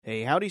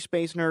Hey, howdy,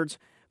 space nerds.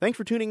 Thanks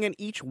for tuning in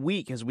each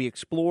week as we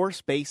explore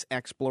space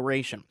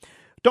exploration.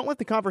 Don't let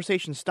the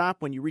conversation stop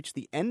when you reach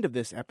the end of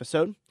this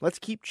episode. Let's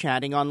keep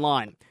chatting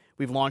online.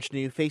 We've launched a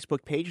new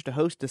Facebook page to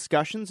host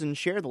discussions and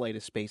share the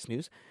latest space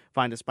news.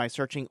 Find us by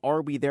searching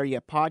Are We There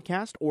Yet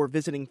podcast or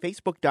visiting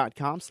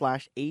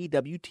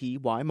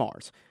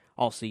facebook.com/AWTYMars.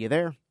 I'll see you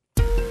there.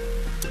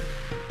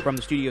 From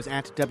the studios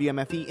at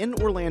WMFE in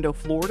Orlando,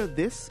 Florida,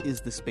 this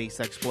is the Space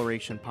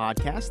Exploration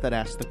Podcast that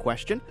asks the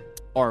question,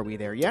 are we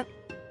there yet?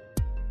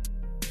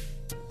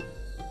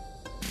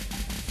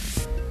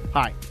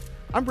 Hi,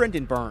 I'm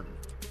Brendan Byrne.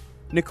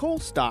 Nicole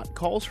Stott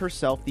calls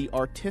herself the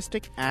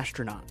Artistic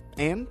Astronaut,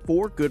 and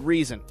for good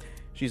reason.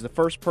 She's the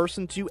first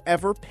person to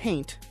ever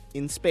paint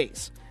in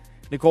space.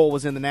 Nicole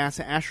was in the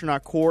NASA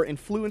Astronaut Corps and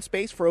flew in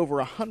space for over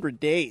 100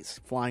 days,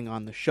 flying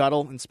on the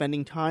shuttle and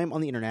spending time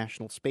on the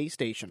International Space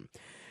Station.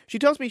 She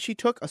tells me she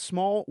took a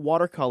small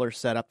watercolor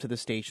setup to the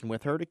station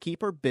with her to keep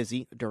her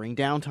busy during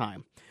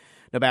downtime.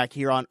 Now back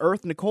here on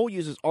Earth, Nicole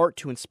uses art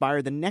to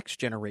inspire the next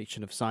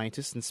generation of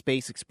scientists and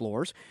space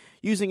explorers,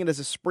 using it as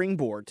a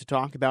springboard to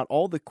talk about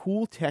all the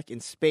cool tech in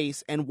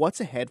space and what's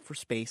ahead for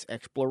space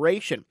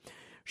exploration.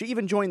 She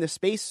even joined the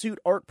Spacesuit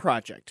Art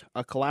Project,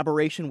 a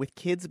collaboration with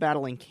kids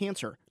battling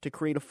cancer to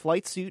create a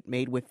flight suit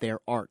made with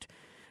their art.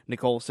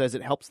 Nicole says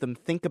it helps them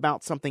think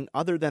about something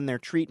other than their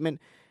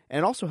treatment, and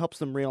it also helps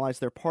them realize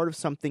they're part of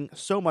something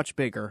so much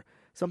bigger,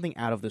 something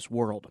out of this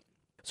world.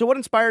 So what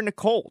inspired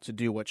Nicole to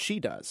do what she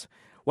does?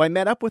 Well, I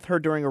met up with her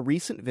during a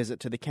recent visit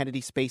to the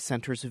Kennedy Space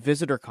Center's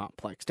visitor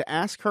complex to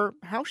ask her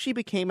how she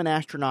became an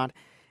astronaut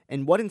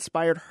and what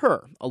inspired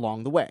her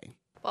along the way.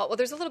 Well,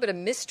 there's a little bit of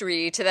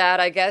mystery to that,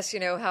 I guess,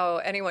 how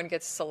anyone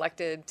gets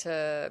selected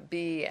to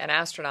be an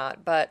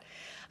astronaut. But,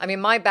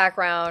 my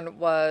background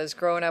was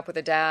growing up with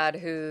a dad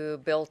who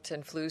built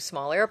and flew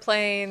small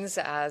airplanes.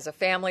 As a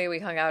family, we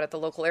hung out at the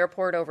local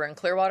airport over in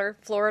Clearwater,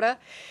 Florida.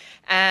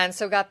 And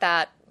so got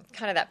that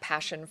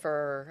passion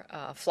for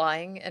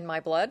flying in my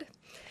blood.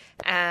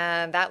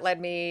 And that led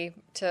me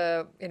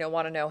to,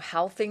 want to know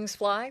how things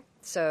fly.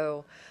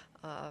 So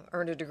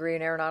earned a degree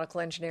in aeronautical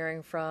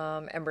engineering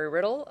from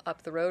Embry-Riddle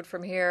up the road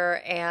from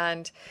here,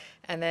 and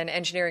then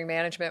engineering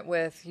management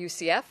with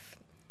UCF.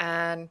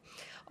 And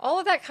all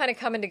of that kind of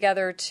coming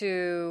together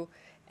to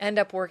end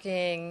up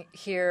working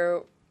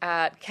here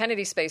at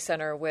Kennedy Space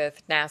Center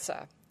with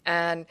NASA.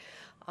 And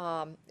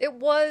it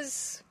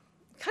was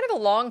kind of a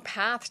long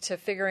path to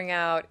figuring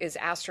out, is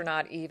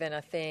astronaut even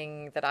a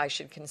thing that I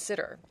should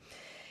consider?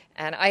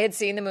 And I had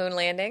seen the moon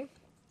landing.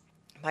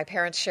 My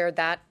parents shared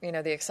that,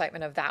 the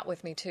excitement of that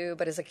with me too.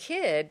 But as a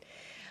kid,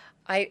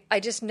 I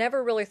just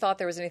never really thought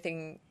there was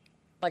anything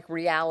like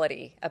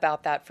reality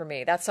about that for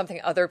me. That's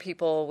something other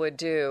people would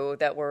do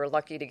that were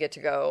lucky to get to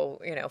go,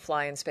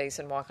 fly in space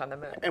and walk on the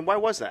moon. And why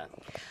was that?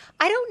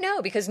 I don't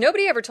know, because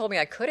nobody ever told me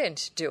I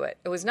couldn't do it.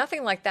 It was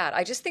nothing like that.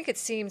 I just think it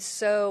seemed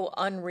so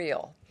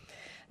unreal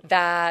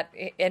that,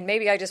 and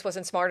maybe I just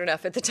wasn't smart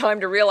enough at the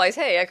time to realize,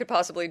 hey, I could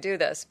possibly do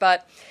this.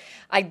 But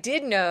I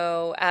did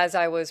know, as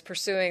I was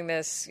pursuing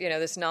this,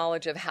 this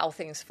knowledge of how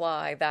things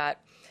fly, that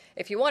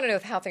if you want to know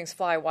how things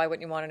fly, why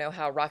wouldn't you want to know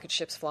how rocket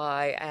ships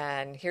fly?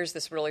 And here's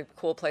this really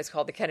cool place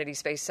called the Kennedy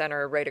Space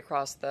Center right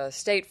across the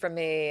state from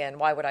me, and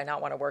why would I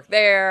not want to work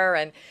there?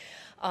 And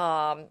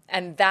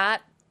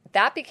that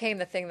became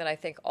the thing that I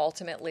think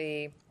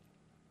ultimately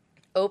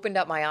opened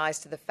up my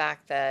eyes to the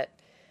fact that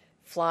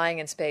flying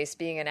in space,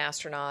 being an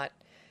astronaut,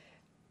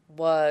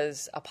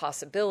 was a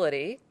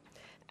possibility.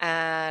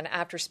 And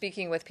after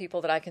speaking with people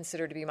that I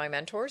consider to be my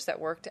mentors that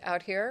worked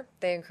out here,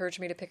 they encouraged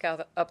me to pick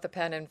up the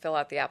pen and fill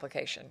out the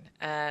application.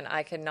 And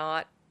I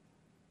cannot,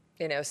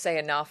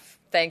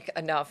 thank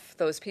enough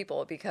those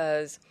people,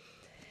 because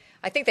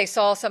I think they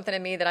saw something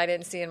in me that I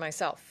didn't see in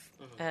myself.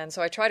 Mm-hmm. And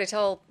so I try to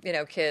tell,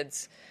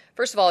 kids,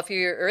 first of all, if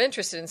you're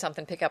interested in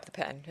something, pick up the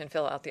pen and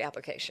fill out the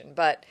application.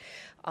 But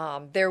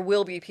there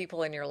will be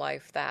people in your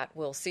life that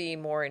will see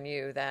more in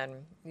you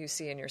than you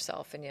see in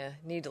yourself, and you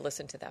need to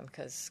listen to them,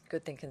 because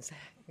good things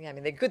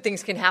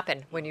can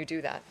happen when you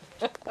do that.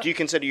 Do you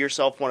consider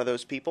yourself one of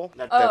those people?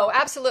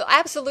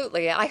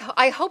 Absolutely.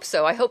 I hope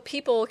so. I hope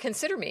people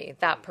consider me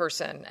that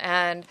person.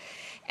 And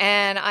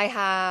I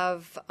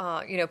have,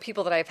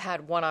 people that I've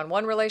had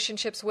one-on-one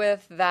relationships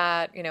with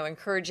that,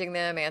 encouraging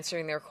them,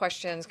 answering their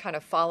questions, kind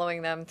of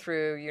following them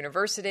through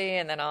university,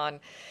 and then on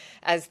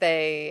as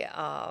they,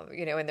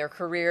 in their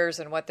careers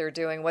and what they're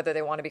doing. Whether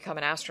they want to become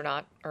an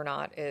astronaut or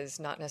not is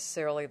not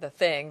necessarily the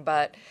thing,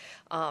 but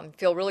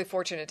feel really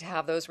fortunate to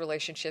have those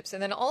relationships.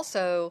 And then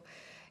also,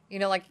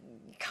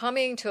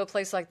 coming to a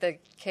place like the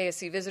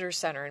KSC Visitor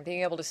Center and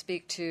being able to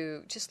speak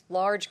to just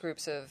large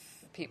groups of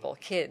people,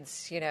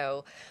 kids,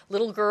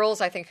 little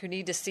girls, I think, who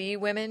need to see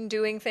women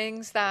doing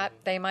things that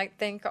they might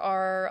think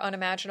are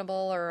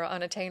unimaginable or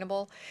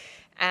unattainable.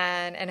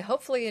 And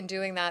hopefully in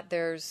doing that,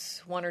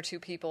 there's one or two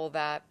people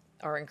that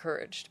are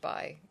encouraged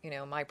by,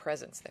 my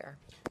presence there.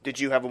 Did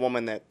you have a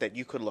woman that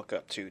you could look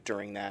up to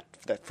during that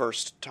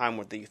first time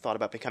that you thought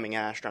about becoming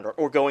an astronaut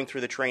or going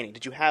through the training?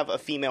 Did you have a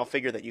female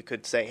figure that you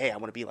could say, hey, I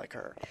want to be like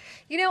her?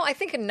 I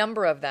think a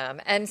number of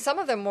them, and some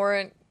of them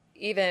weren't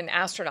even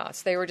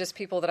astronauts. They were just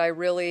people that I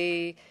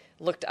really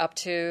looked up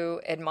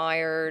to,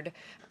 admired.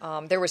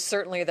 There was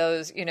certainly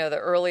those, the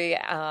early,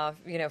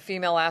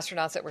 female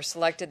astronauts that were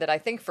selected that I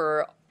think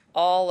for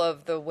all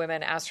of the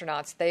women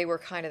astronauts, they were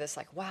kind of this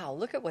like, wow,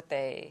 look at what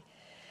they,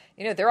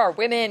 there are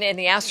women in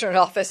the astronaut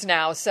office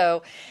now.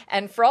 So,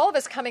 and for all of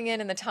us coming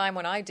in the time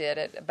when I did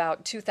it,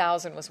 about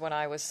 2000 was when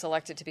I was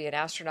selected to be an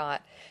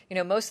astronaut,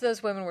 most of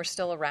those women were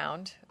still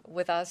around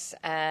with us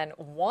and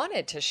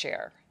wanted to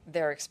share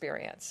their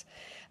experience.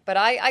 But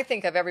I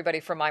think of everybody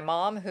from my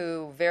mom,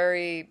 who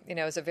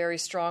is a very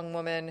strong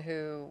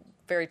woman,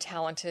 very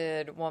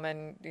talented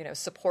woman,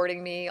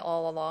 supporting me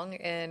all along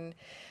in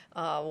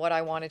what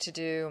I wanted to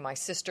do. My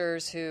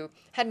sisters, who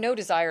had no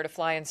desire to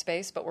fly in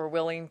space, but were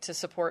willing to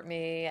support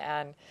me,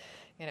 and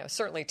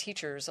certainly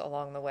teachers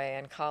along the way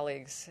and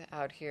colleagues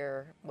out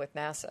here with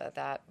NASA.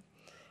 That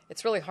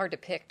it's really hard to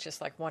pick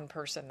just like one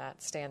person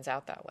that stands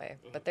out that way,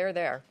 but they're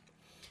there.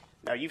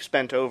 Now, you've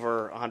spent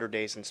over 100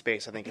 days in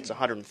space. I think it's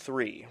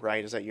 103,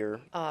 right? Is that your...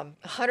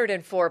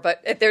 104,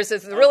 but there's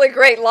this really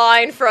great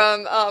line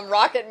from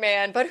Rocket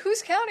Man, but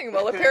who's counting?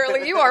 Well,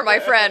 apparently you are, my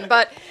friend.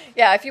 But,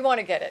 yeah, if you want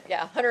to get it,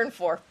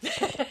 104.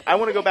 I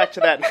want to go back to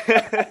that.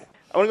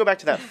 I want to go back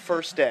to that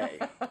first day.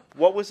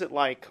 What was it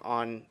like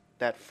on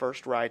that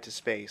first ride to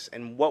space,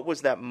 and what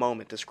was that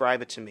moment?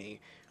 Describe it to me.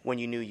 When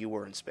you knew you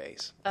were in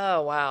space?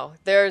 Oh, wow.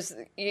 There's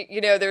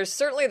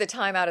certainly the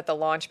time out at the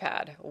launch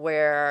pad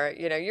where,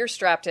 you're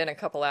strapped in a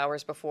couple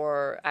hours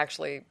before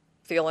actually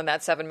feeling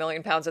that 7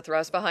 million pounds of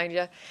thrust behind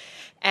you.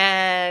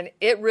 And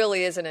it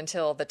really isn't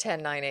until the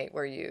 10-9-8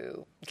 where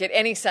you get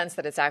any sense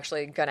that it's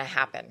actually going to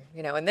happen,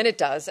 and then it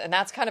does. And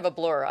that's kind of a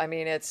blur. I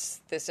mean, it's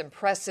this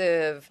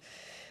impressive,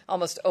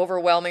 almost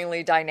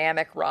overwhelmingly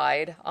dynamic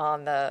ride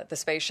on the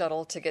space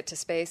shuttle to get to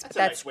space. That's a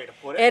nice way to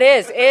put it. It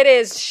is. It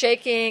is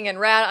shaking and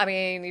I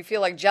mean, you feel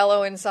like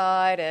Jell-O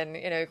inside, and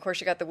of course,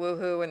 you got the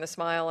woohoo and the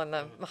smile and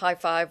the high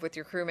five with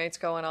your crewmates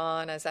going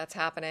on as that's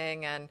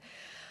happening. And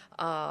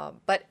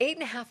but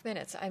 8.5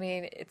 minutes. I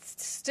mean,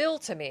 it's still,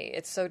 to me,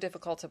 it's so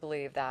difficult to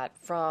believe that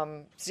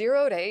from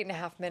 0 to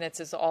 8.5 minutes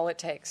is all it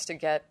takes to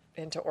get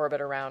into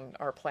orbit around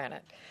our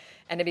planet,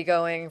 and to be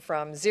going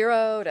from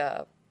 0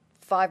 to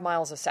 5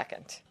 miles a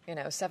second,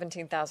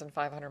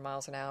 17,500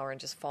 miles an hour, and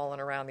just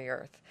falling around the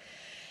Earth.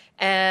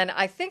 And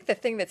I think the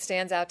thing that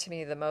stands out to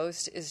me the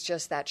most is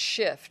just that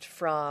shift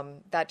from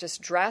that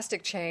just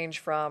drastic change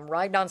from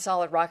riding on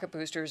solid rocket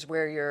boosters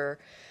where you're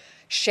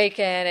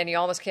shaken and you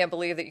almost can't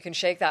believe that you can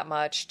shake that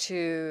much,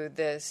 to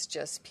this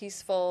just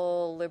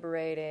peaceful,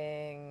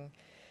 liberating,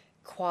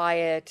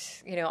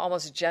 quiet,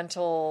 almost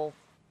gentle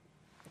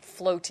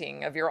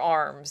floating of your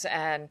arms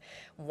and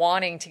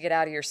wanting to get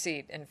out of your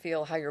seat and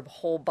feel how your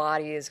whole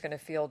body is going to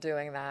feel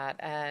doing that,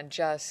 and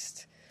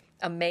just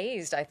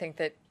amazed, I think,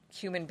 that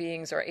human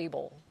beings are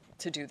able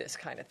to do this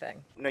kind of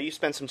thing. Now, you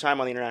spent some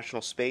time on the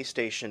International Space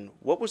Station.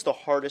 What was the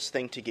hardest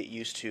thing to get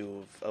used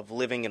to of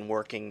living and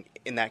working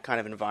in that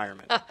kind of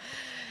environment?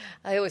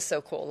 It was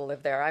so cool to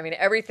live there. I mean,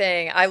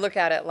 everything, I look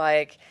at it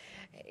like,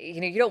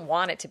 you don't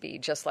want it to be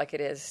just like it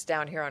is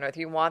down here on Earth.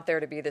 You want there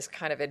to be this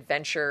kind of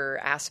adventure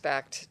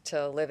aspect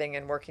to living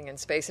and working in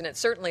space, and it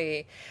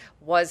certainly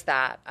was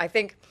that. I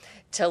think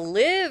to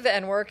live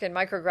and work in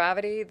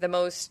microgravity, the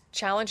most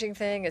challenging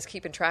thing is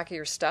keeping track of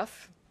your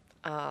stuff.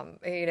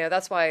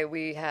 That's why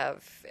we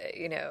have,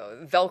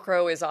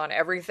 Velcro is on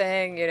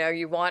everything.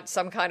 You want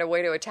some kind of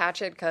way to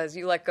attach it because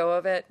you let go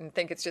of it and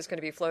think it's just going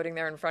to be floating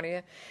there in front of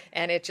you,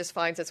 and it just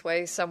finds its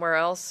way somewhere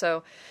else.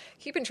 So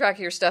keeping track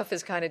of your stuff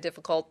is kind of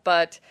difficult,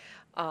 but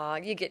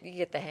you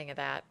get the hang of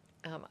that.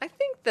 I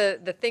think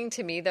the thing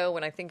to me, though,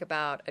 when I think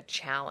about a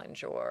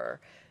challenge or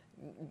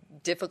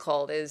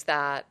difficult, is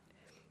that,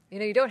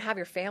 you don't have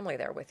your family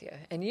there with you,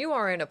 and you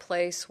are in a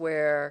place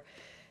where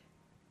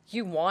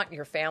you want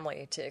your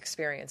family to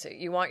experience it.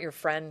 You want your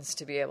friends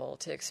to be able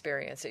to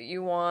experience it.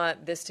 You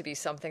want this to be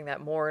something that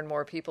more and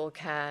more people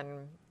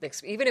can,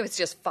 even if it's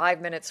just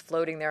 5 minutes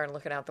floating there and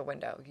looking out the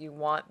window, you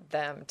want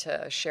them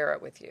to share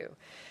it with you.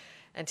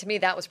 And to me,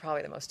 that was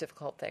probably the most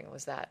difficult thing,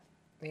 was that,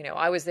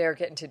 I was there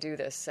getting to do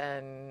this,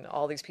 and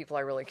all these people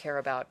I really care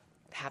about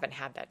haven't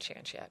had that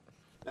chance yet.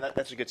 And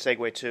that's a good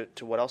segue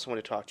to what else I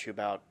want to talk to you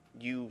about.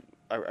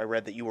 I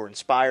read that you were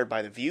inspired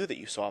by the view that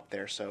you saw up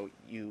there, so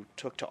you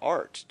took to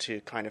art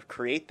to kind of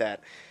create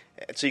that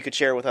so you could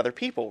share it with other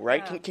people,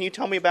 right? Yeah. Can you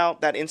tell me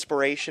about that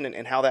inspiration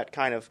and how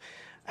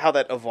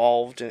that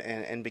evolved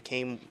and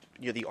became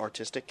the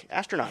artistic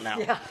astronaut now?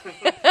 Yeah.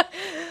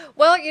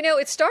 Well,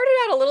 it started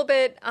out a little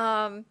bit,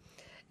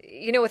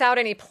 without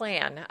any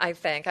plan, I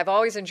think. I've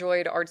always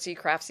enjoyed artsy,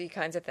 craftsy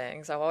kinds of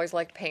things. I've always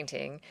liked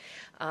painting.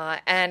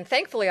 And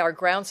thankfully, our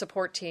ground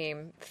support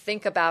team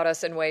think about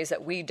us in ways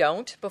that we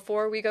don't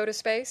before we go to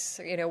space.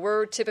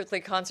 We're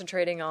typically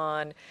concentrating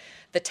on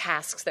the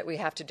tasks that we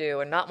have to do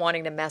and not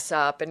wanting to mess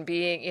up and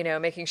being,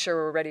 making sure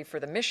we're ready for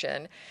the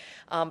mission.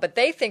 But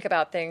they think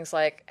about things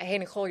like, hey,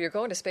 Nicole, you're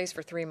going to space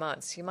for 3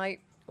 months. You might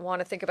want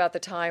to think about the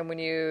time when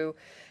you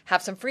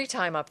have some free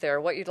time up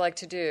there, what you'd like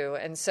to do.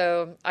 And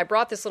so I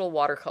brought this little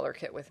watercolor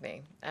kit with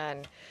me.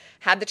 And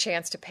had the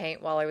chance to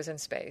paint while I was in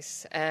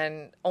space,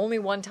 and only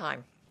one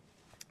time.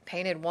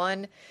 Painted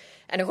one.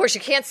 And of course,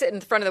 you can't sit in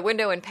front of the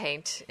window and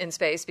paint in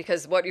space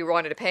because what you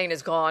wanted to paint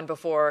is gone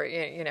before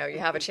you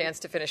have a chance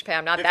to finish paint.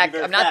 I'm not that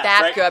good. I'm not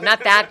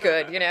that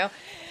good.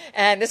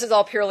 And this is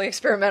all purely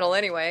experimental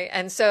anyway.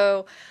 And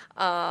so,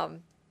 I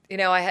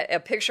had a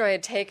picture I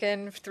had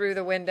taken through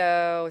the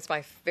window. It's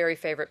my very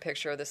favorite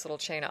picture of this little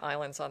chain of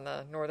islands on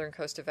the northern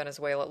coast of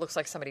Venezuela. It looks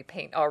like somebody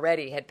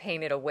already had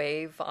painted a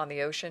wave on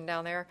the ocean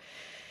down there.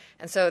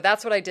 And so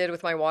that's what I did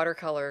with my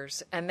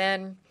watercolors. And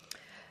then,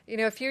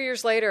 a few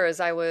years later, as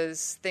I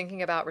was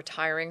thinking about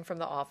retiring from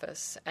the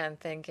office and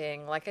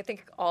thinking, like I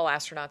think all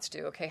astronauts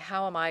do, okay,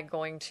 how am I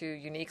going to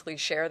uniquely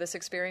share this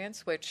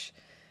experience, which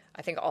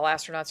I think all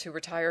astronauts who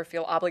retire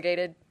feel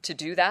obligated to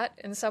do that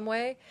in some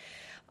way.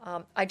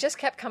 I just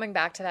kept coming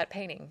back to that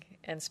painting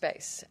in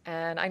space.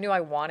 And I knew I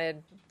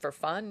wanted, for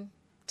fun,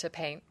 to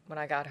paint when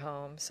I got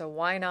home. So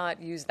why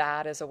not use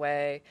that as a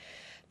way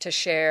to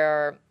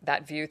share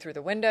that view through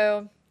the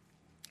window,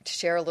 to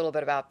share a little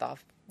bit about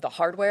the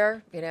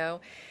hardware,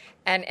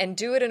 and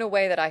do it in a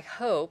way that I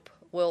hope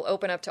will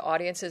open up to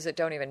audiences that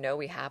don't even know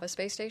we have a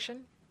space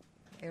station.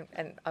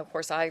 And of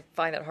course, I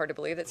find it hard to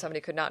believe that somebody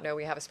could not know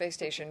we have a space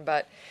station,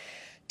 but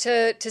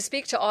to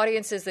speak to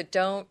audiences that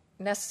don't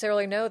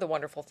necessarily know the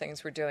wonderful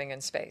things we're doing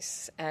in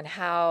space and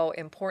how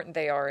important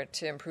they are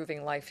to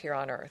improving life here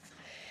on Earth.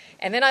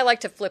 And then I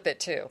like to flip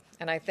it too.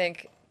 And I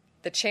think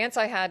the chance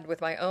I had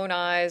with my own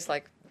eyes,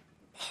 like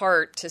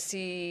heart, to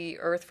see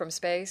Earth from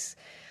space,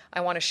 I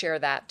want to share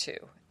that too.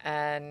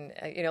 And,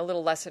 a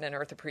little lesson in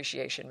Earth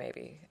appreciation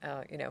maybe,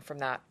 from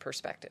that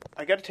perspective.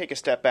 I got to take a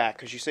step back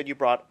because you said you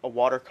brought a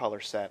watercolor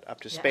set up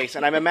to space,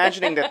 and I'm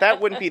imagining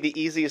that wouldn't be the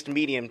easiest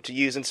medium to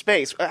use in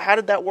space. How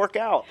did that work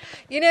out?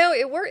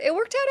 It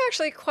worked out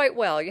actually quite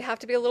well. You have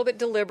to be a little bit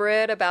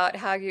deliberate about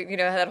how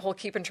that whole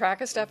keeping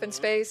track of stuff in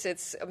space.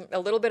 It's a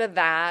little bit of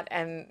that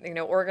and,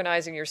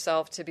 organizing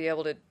yourself to be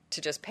able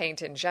to just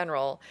paint in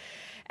general.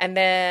 And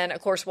then,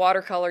 of course,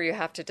 watercolor, you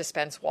have to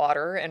dispense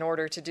water in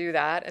order to do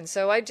that. And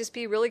so I'd just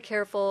be really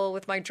careful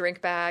with my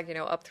drink bag,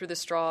 up through the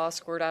straw,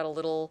 squirt out a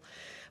little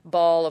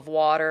ball of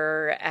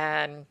water,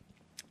 and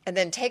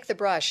then take the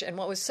brush. And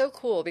what was so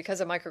cool, because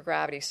of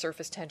microgravity,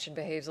 surface tension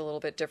behaves a little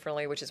bit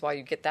differently, which is why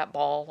you get that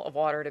ball of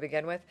water to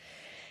begin with.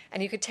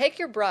 And you could take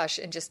your brush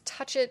and just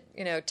touch it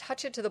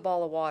to the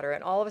ball of water.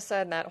 And all of a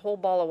sudden, that whole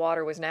ball of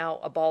water was now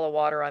a ball of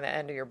water on the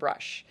end of your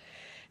brush.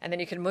 And then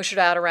you can mush it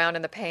out around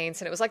in the paints.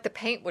 And it was like the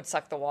paint would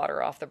suck the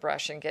water off the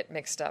brush and get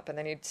mixed up. And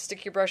then you'd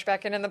stick your brush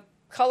back in, and the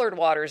colored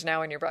water is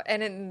now in your brush.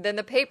 And then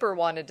the paper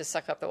wanted to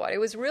suck up the water. It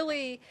was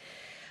really,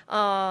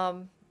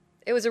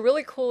 it was a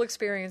really cool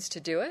experience to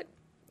do it.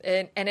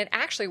 And it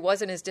actually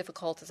wasn't as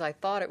difficult as I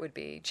thought it would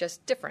be,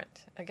 just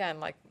different.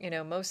 Again, like,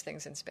 most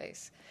things in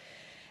space.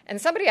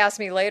 And somebody asked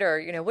me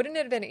later, wouldn't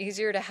it have been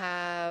easier to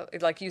have,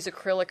 like, use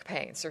acrylic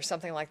paints or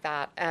something like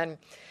that? And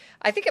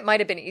I think it might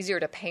have been easier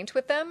to paint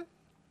with them.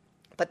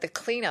 But the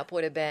cleanup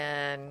would have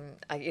been,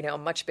 a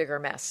much bigger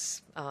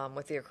mess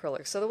with the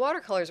acrylics. So the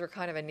watercolors were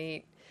kind of a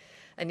neat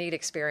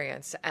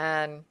experience.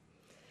 And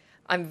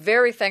I'm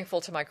very thankful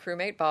to my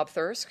crewmate, Bob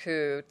Thirsk,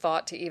 who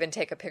thought to even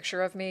take a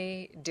picture of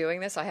me doing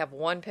this. I have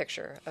one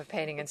picture of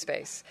painting in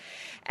space.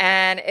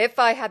 And if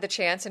I had the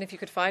chance, and if you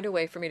could find a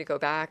way for me to go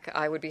back,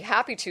 I would be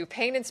happy to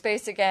paint in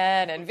space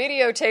again and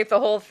videotape the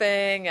whole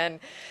thing and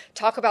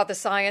talk about the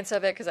science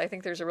of it, because I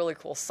think there's a really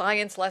cool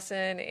science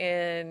lesson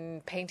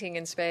in painting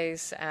in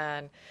space.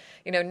 And,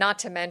 not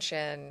to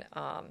mention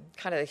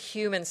kind of the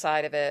human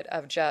side of it,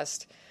 of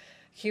just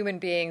human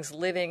beings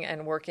living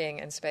and working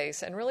in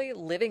space and really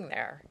living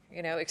there,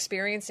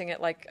 experiencing it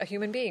like a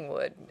human being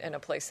would in a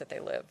place that they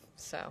live.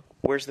 So,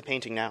 where's the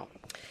painting now?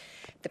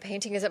 The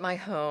painting is at my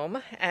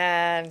home,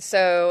 and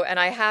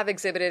I have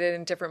exhibited it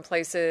in different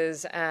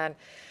places, and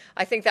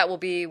I think that will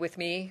be with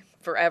me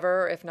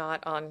forever, if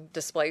not on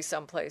display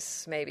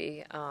someplace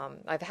maybe.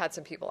 I've had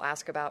some people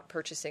ask about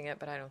purchasing it,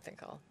 but I don't think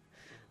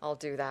I'll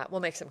do that.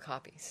 We'll make some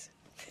copies.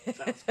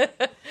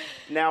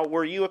 Now,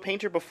 were you a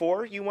painter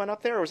before you went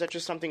up there, or was that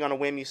just something on a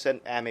whim you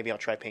said, maybe I'll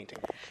try painting?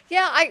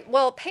 Yeah,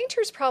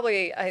 painters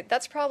probably,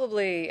 that's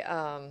probably,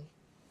 I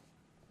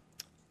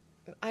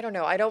don't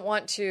know. I don't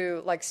want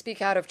to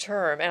speak out of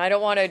term, and I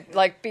don't want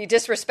to be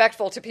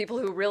disrespectful to people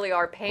who really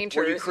are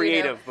painters. Were you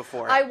creative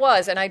before? I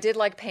was, and I did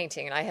like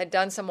painting, and I had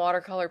done some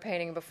watercolor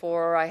painting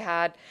before. I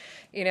had,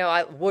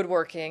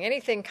 woodworking,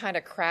 anything kind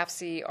of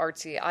craftsy,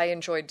 artsy. I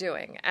enjoyed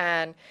doing,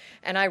 and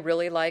I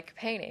really like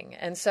painting,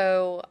 and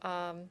so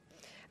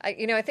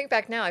I think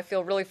back now, I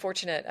feel really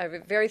fortunate.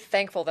 I'm very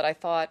thankful that I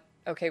thought,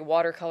 okay,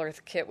 watercolor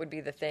kit would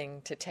be the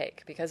thing to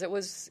take, because it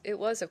was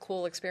a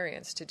cool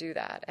experience to do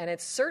that. And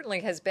it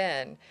certainly has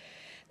been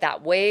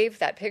that wave,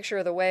 that picture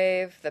of the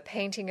wave, the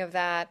painting of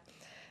that.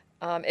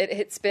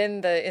 It's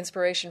been the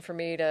inspiration for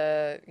me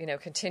to,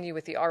 continue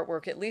with the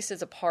artwork, at least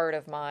as a part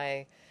of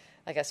my,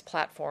 I guess,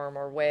 platform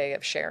or way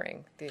of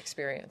sharing the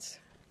experience.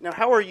 Now,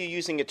 how are you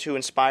using it to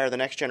inspire the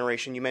next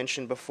generation? You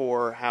mentioned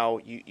before how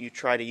you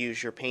try to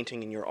use your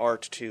painting and your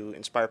art to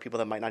inspire people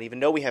that might not even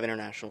know we have an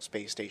International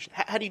Space Station.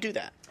 How do you do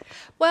that?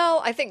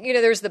 Well, I think,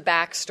 there's the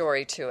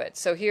backstory to it.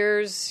 So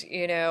here's,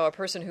 a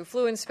person who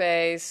flew in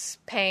space,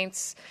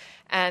 paints,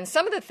 and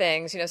some of the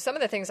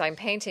things I'm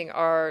painting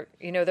are,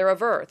 they're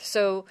of Earth.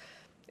 So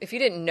if you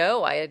didn't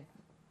know I had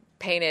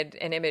painted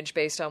an image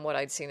based on what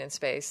I'd seen in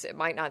space, it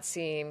might not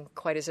seem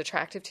quite as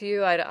attractive to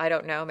you. I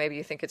don't know. Maybe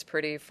you think it's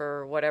pretty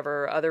for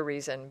whatever other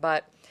reason.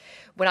 But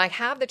when I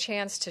have the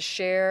chance to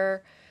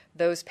share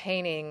those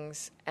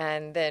paintings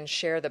and then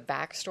share the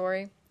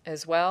backstory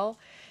as well,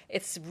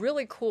 it's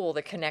really cool,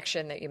 the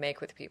connection that you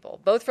make with people,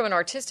 both from an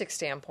artistic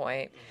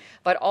standpoint,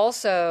 but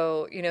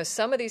also,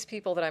 some of these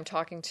people that I'm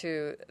talking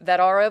to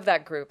that are of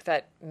that group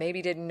that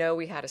maybe didn't know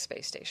we had a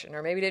space station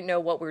or maybe didn't know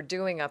what we're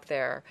doing up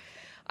there.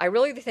 I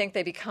really think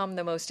they become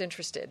the most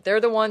interested.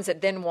 They're the ones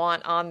that then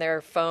want on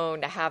their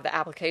phone to have the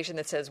application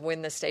that says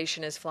when the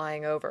station is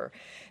flying over.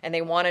 And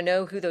they want to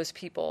know who those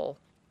people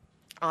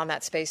on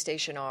that space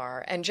station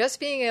are. And just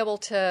being able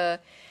to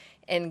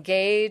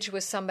engage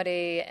with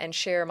somebody and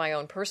share my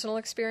own personal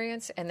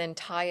experience and then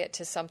tie it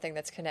to something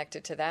that's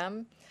connected to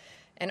them.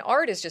 And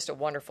art is just a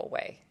wonderful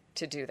way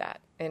to do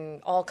that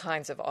in all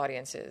kinds of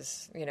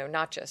audiences,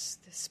 not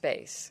just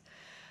space.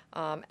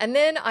 And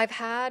then I've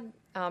had,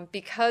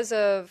 because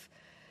of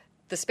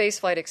the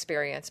spaceflight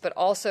experience, but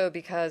also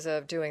because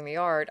of doing the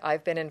art,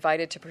 I've been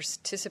invited to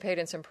participate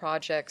in some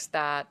projects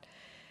that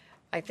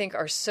I think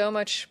are so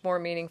much more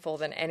meaningful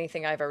than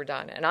anything I've ever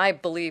done. And I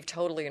believe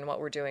totally in what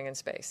we're doing in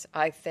space.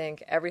 I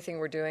think everything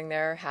we're doing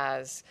there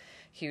has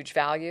huge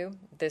value.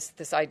 This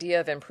idea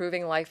of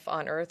improving life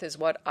on Earth is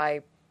what I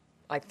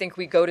think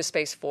we go to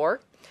space for.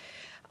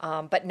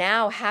 But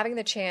now having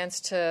the chance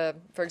to,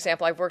 for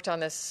example, I've worked on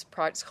this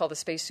project, it's called the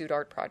Spacesuit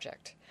Art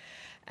Project,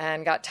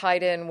 and got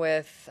tied in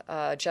with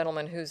a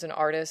gentleman who's an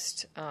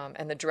artist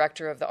and the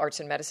director of the Arts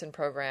and Medicine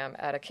program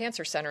at a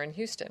cancer center in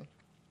Houston.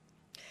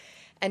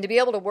 And to be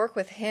able to work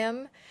with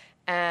him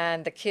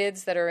and the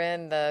kids that are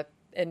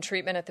in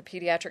treatment at the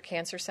pediatric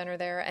cancer center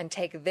there and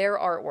take their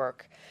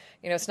artwork.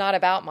 It's not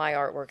about my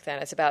artwork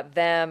then. It's about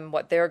them,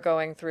 what they're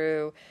going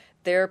through,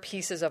 their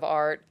pieces of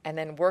art, and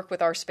then work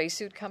with our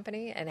spacesuit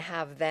company and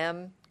have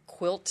them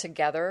quilt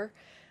together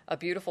a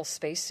beautiful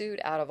spacesuit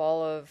out of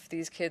all of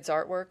these kids'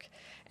 artwork.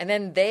 And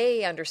then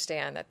they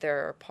understand that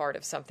they're part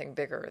of something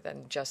bigger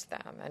than just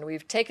them. And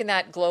we've taken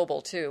that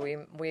global,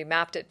 too. We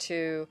mapped it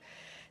to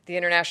the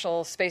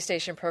International Space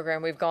Station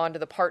program. We've gone to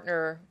the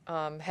partner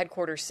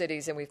headquarters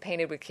cities, and we've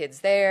painted with kids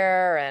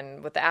there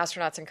and with the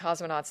astronauts and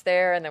cosmonauts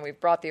there. And then we've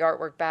brought the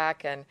artwork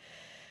back. And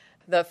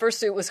the first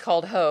suit was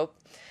called Hope.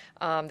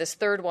 This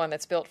third one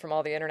that's built from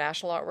all the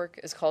international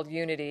artwork is called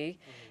Unity.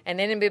 Mm-hmm. And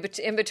then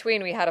in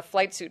between, we had a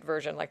flight suit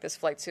version, like this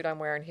flight suit I'm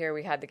wearing here.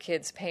 We had the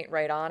kids paint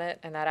right on it,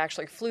 and that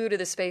actually flew to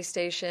the space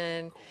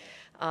station.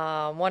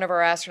 One of our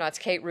astronauts,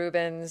 Kate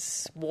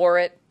Rubins, wore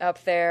it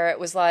up there. It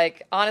was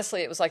like,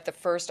 honestly, it was like the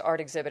first art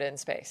exhibit in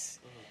space.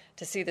 Mm-hmm.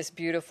 To see this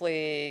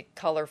beautifully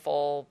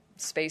colorful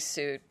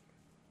spacesuit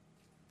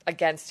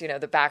against,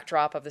 the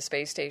backdrop of the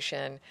space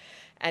station.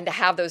 And to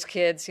have those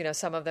kids,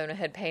 some of them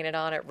had painted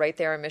on it right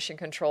there in Mission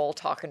Control,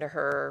 talking to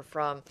her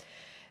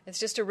it's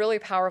just a really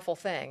powerful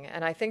thing.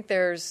 And I think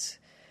there's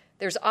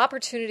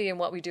opportunity in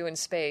what we do in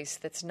space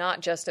that's not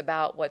just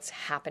about what's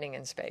happening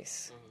in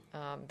space.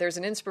 Mm-hmm. There's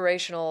an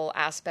inspirational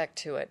aspect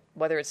to it,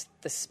 whether it's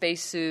the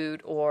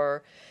spacesuit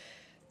or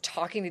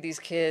talking to these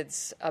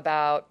kids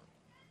about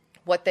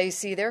what they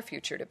see their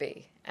future to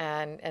be.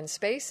 And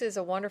space is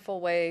a wonderful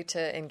way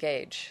to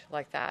engage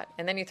like that.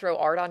 And then you throw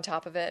art on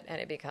top of it,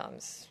 and it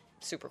becomes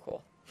super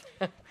cool.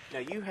 Now,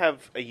 you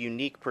have a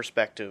unique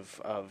perspective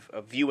of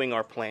viewing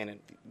our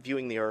planet,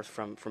 viewing the Earth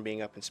from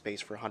being up in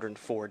space for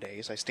 104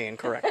 days. I stand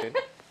corrected.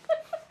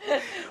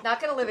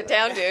 Not going to live it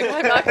down, dude.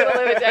 I'm not going to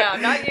live it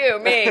down. Not you,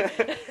 me.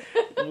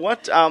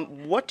 What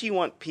do you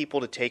want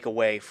people to take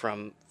away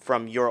from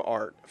your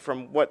art,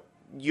 from what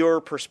your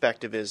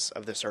perspective is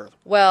of this Earth?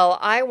 Well,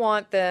 I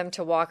want them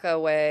to walk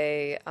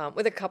away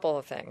with a couple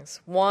of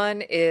things.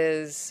 One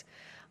is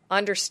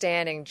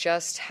understanding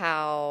just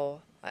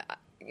how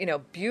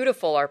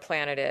beautiful our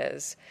planet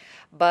is,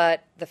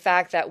 but the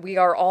fact that we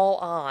are all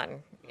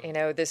on,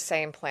 this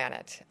same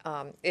planet.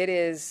 It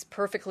is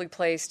perfectly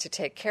placed to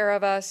take care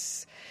of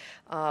us.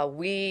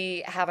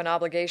 We have an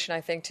obligation,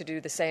 I think, to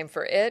do the same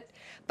for it,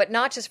 but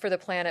not just for the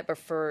planet, but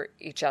for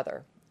each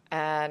other.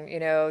 And,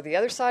 the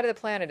other side of the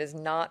planet is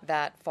not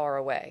that far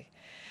away.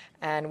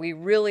 And we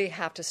really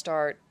have to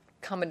start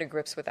coming to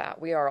grips with that.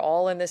 We are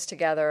all in this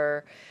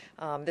together.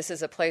 This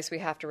is a place we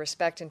have to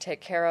respect and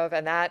take care of,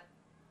 and that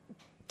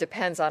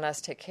depends on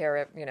us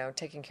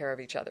taking care of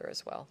each other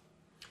as well.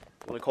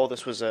 Well, Nicole,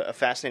 this was a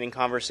fascinating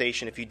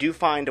conversation. If you do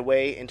find a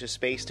way into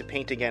space to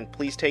paint again,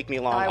 please take me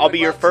along. I'll be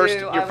your first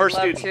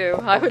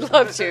student. I would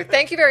love to.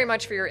 Thank you very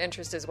much for your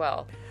interest as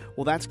well.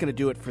 Well, that's going to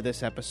do it for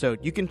this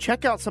episode. You can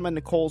check out some of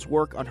Nicole's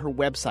work on her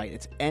website.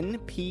 It's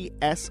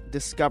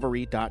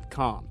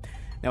npsdiscovery.com.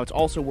 Now, it's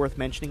also worth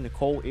mentioning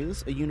Nicole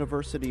is a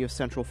University of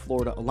Central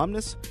Florida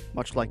alumnus,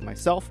 much like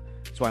myself,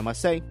 so I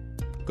must say,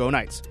 go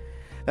Knights.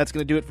 That's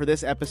going to do it for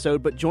this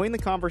episode, but join the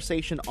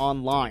conversation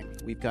online.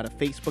 We've got a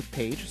Facebook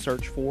page,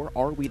 search for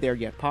Are We There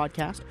Yet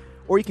podcast,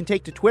 or you can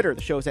take to Twitter.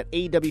 The show's at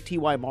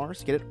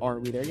AWTYMars, get it, Are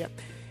We There Yet?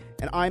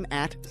 And I'm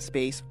at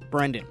Space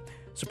Brendan.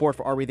 Support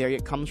for Are We There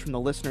Yet comes from the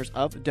listeners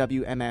of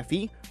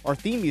WMFE. Our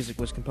theme music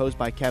was composed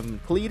by Kevin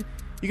McLeod.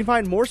 You can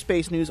find more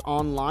space news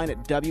online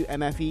at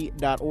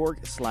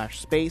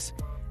WMFE.org/space.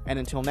 And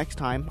until next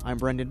time, I'm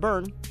Brendan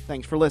Byrne.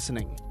 Thanks for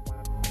listening.